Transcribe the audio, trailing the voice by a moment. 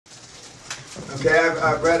Okay,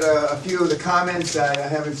 I've read a few of the comments. I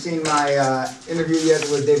haven't seen my interview yet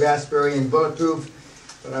with Dave Asbury and Bulletproof,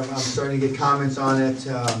 but I'm starting to get comments on it,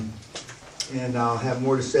 and I'll have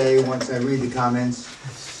more to say once I read the comments.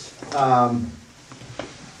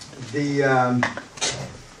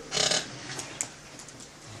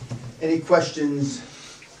 Any questions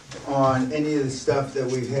on any of the stuff that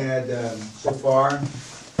we've had so far?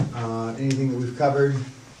 Anything that we've covered?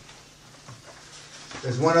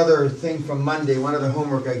 There's one other thing from Monday, one other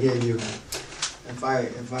homework I gave you. Am I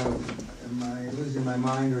losing my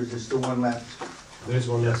mind, or is there still one left? There's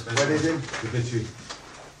one left. What is it? Obituary.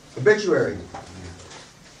 Obituary.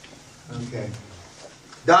 Okay.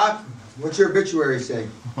 Doc, what's your obituary say?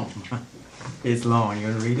 It's long. You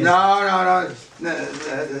want to read it? No,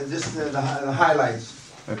 just the highlights.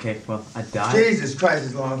 Okay, well, I died. Jesus Christ,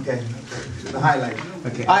 it's long. Okay, the highlight.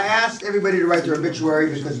 Okay. I asked everybody to write their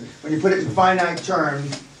obituary because when you put it in finite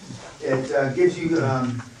terms, it gives you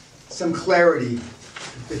some clarity,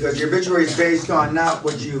 because your obituary is based on not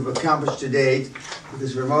what you've accomplished to date,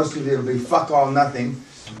 because for most of you it'll be fuck all nothing,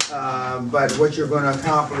 but what you're going to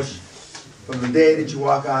accomplish from the day that you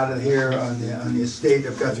walk out of here on the estate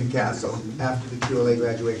of Guthrie Castle after the QLA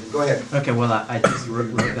graduation. Go ahead. Okay, well, I just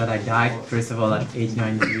wrote that I died, first of all, at age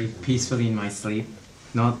 93, peacefully in my sleep,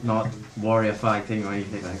 not warrior fighting or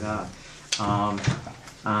anything like that.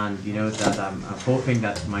 And you know that I'm hoping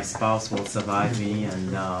that my spouse will survive me,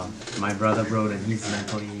 and my brother wrote, and he's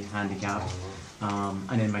mentally handicapped,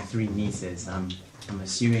 and then my 3 nieces. I'm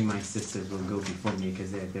assuming my sisters will go before me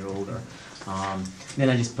because they're older. Then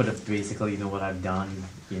I just put up basically, you know, what I've done,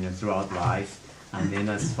 you know, throughout life. And then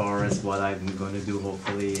as far as what I'm going to do,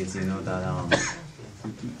 hopefully, is, you know, that,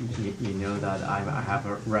 you know, that I have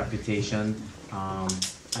a reputation,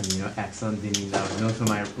 and, you know, excellent demeanor. I was known for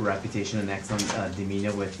my reputation and excellent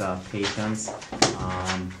demeanor with patients,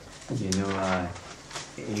 you know,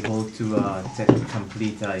 able to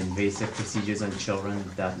complete invasive procedures on children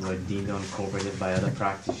that were deemed uncooperative by other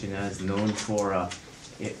practitioners, known for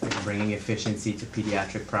bringing efficiency to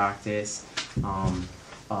pediatric practice,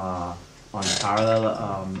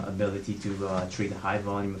 unparalleled ability to treat a high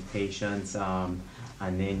volume of patients, and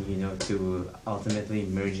then, you know, to ultimately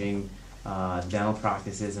merging dental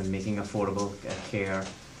practices and making affordable care,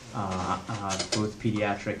 both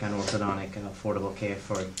pediatric and orthodontic affordable care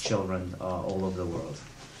for children all over the world.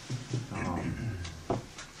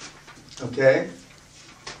 Okay.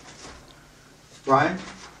 Brian?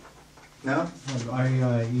 No? I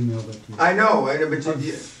emailed it to you. I know, but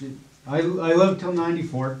you, I lived till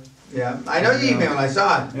 94. yeah, I know you emailed, I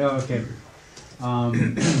saw it. Yeah, okay.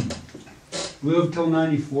 Lived till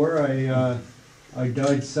 94. I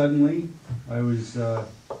died suddenly. I was at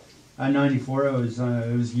 94. It was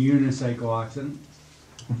a unicycle accident.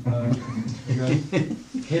 I got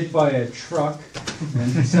hit by a truck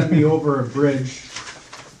and sent me over a bridge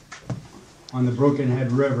on the Broken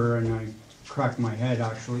Head River, and I cracked my head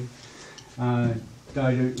actually.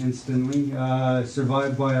 Died instantly.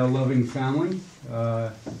 Survived by a loving family.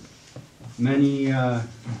 Many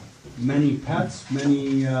pets.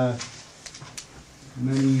 Many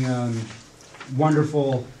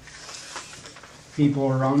wonderful people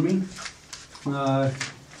around me.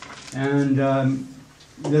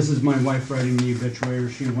 This is my wife writing the obituary.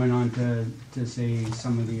 She went on to say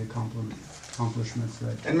some of the accomplishments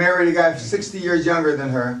that. And married a guy 60 years younger than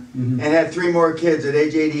her, Mm-hmm. and had 3 more kids at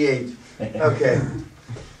age 88. Okay.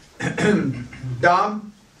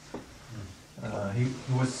 Dom? He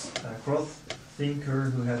was a growth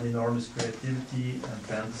thinker who had enormous creativity and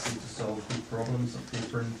fantasy to solve big problems of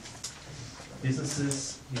different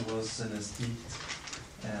businesses. He was an aesthete,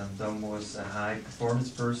 and Dom was a high performance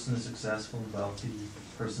person, a successful, wealthy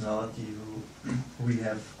personality who we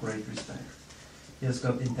have great respect. He has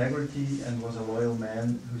got integrity and was a loyal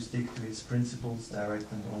man who stick to his principles,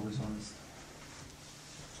 direct and always honest.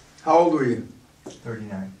 How old were you?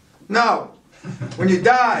 39. No! When you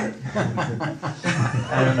died!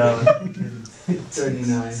 I don't know.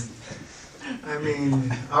 39. I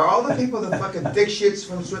mean, are all the people the fucking thick shits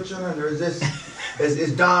from Switzerland, or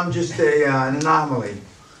is Dom just an anomaly?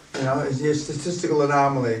 You know, is he a statistical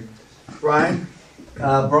anomaly? Brian?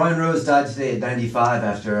 Brian Rose died today at 95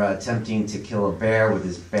 after attempting to kill a bear with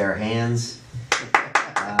his bare hands.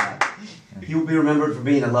 He will be remembered for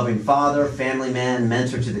being a loving father, family man,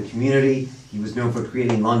 mentor to the community. He was known for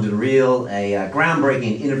creating London Real, a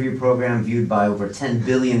groundbreaking interview program viewed by over 10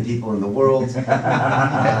 billion people in the world. He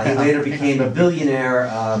later became a billionaire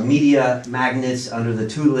media magnate under the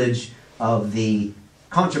tutelage of the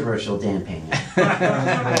controversial Dan Peña.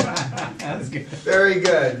 That's good. Very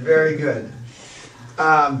good, very good.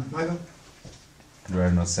 Michael?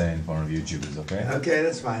 We're not saying in front of YouTubers, okay? Okay,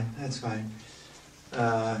 that's fine, that's fine.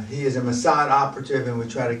 He is a Mossad operative and we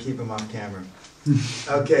try to keep him off camera.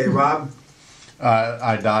 Okay, Rob?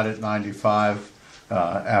 I died at 95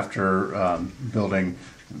 after building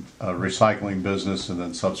a recycling business and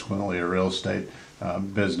then subsequently a real estate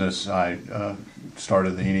business. I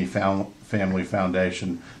started the Eni Family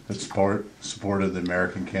Foundation that supported the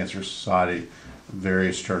American Cancer Society,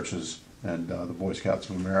 various churches, and the Boy Scouts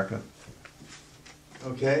of America.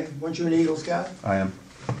 Okay, weren't you an Eagle Scout? I am.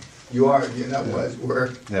 You are, yeah, that was,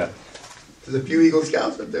 were. Yeah. There's a few Eagle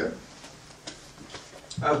Scouts up there.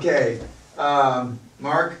 Okay,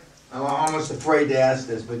 Mark, I'm almost afraid to ask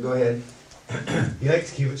this, but go ahead. He likes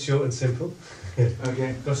to keep it short and simple.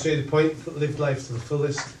 Okay. Go straight to the point, lived life to the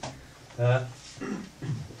fullest.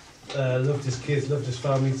 Loved his kids, loved his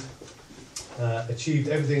families. Achieved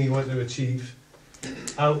everything he wanted to achieve.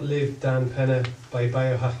 Outlived Dan Peña by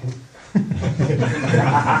biohacking.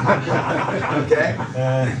 Okay.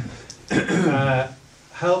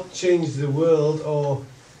 Helped change the world or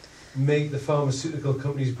make the pharmaceutical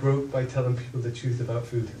companies broke by telling people the truth about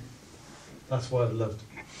food. That's what I loved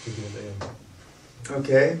to do at the end.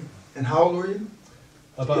 Okay, and how old were you?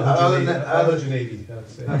 About Yeah, other 180, than- 180, I'd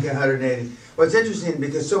say. Okay, 180. Well, it's interesting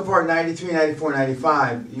because so far, 93, 94,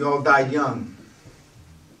 95, you all died young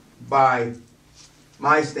by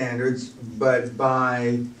my standards, but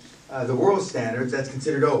by the world standards, that's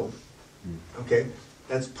considered old. Okay,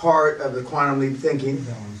 that's part of the quantum leap thinking,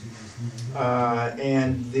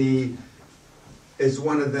 and it's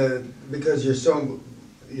one of the, because you're so,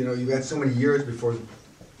 you've got so many years before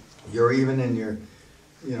you're even in your,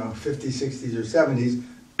 50s, 60s, or 70s.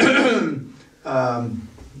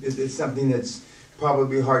 It's something that's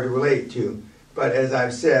probably hard to relate to. But as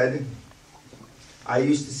I've said, I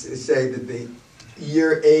used to say that the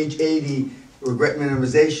age 80 regret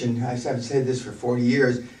minimization, I've said this for 40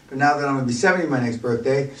 years, but now that I'm going to be 70 my next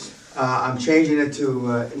birthday, I'm changing it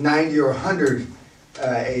to 90 or 100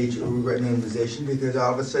 age regret minimization, because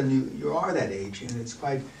all of a sudden you are that age, and it's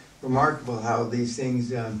quite remarkable how these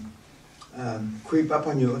things creep up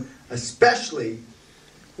on you, especially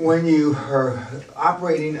when you are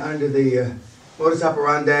operating under the modus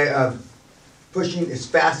operandi of pushing as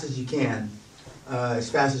fast as you can, as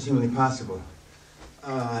fast as humanly possible,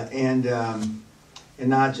 and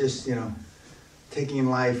not just taking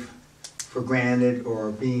life for granted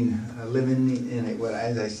or being living in a, what,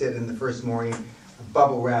 as I said in the first morning, a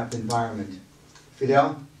bubble-wrapped environment.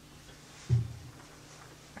 Fidel?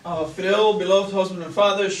 Fidel, beloved husband and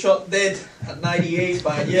father, shot dead at 98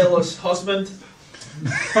 by a jealous husband.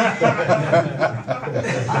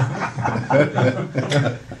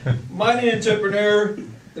 Mining entrepreneur,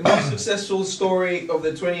 the most successful story of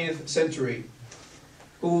the 20th century,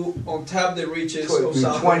 who untapped the riches of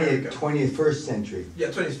South America. 21st century. Yeah,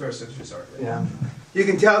 21st century, sorry. Yeah. You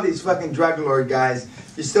can tell these fucking drug lord guys,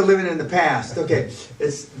 you're still living in the past. Okay,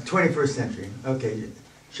 it's 21st century. Okay,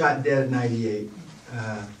 shot dead at 98.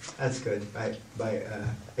 That's good. By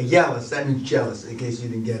a jealous, that means jealous, in case you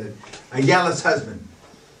didn't get it. A jealous husband.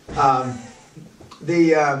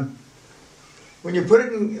 When you put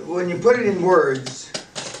it in words,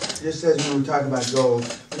 just as when we talk about gold,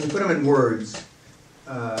 when you put them in words,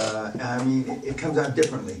 I mean, it comes out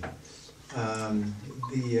differently.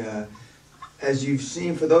 As you've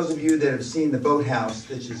seen, for those of you that have seen the boathouse,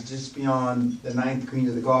 which is just beyond the 9th green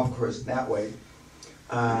of the golf course that way,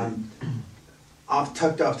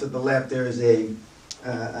 tucked off to the left, there is a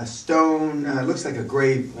stone. It looks like a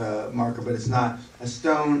grave marker, but it's not. A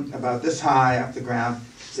stone about this high off the ground.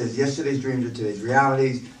 It says, "Yesterday's dreams are today's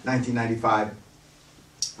realities." 1995.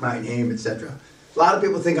 My name, etc. A lot of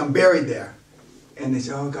people think I'm buried there. And they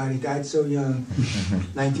say, "Oh God, he died so young."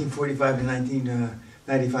 1945 to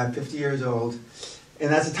 1995, 50 years old.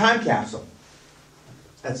 And that's a time capsule.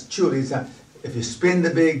 That's truly, if you spin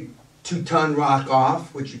the big 2-ton rock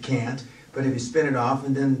off, which you can't, but if you spin it off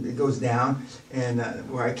and then it goes down, and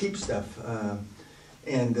where I keep stuff,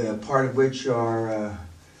 and part of which are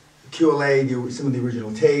QLA, some of the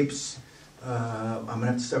original tapes. I'm gonna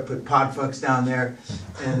have to start putting podfucks down there,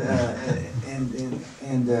 and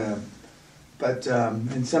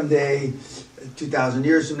someday, 2,000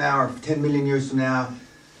 years from now, or 10 million years from now,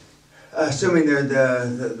 assuming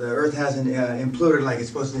the Earth hasn't imploded like it's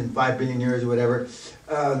supposed to in 5 billion years or whatever,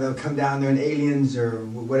 they'll come down there and aliens or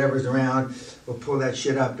whatever's around will pull that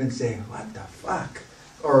shit up and say, "What the fuck?"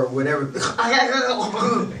 Or whatever. What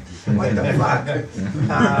the fuck?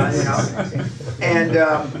 And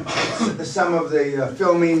some of the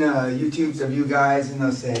filming YouTubes of you guys, and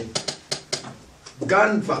they'll say,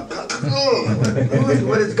 "Gun fuck."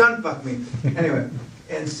 What does gun fuck mean? Anyway,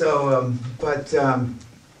 And so,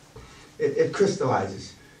 it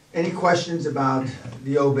crystallizes. Any questions about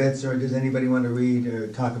the obits, or does anybody want to read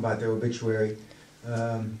or talk about their obituary?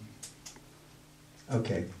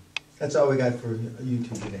 Okay, that's all we got for you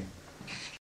two today.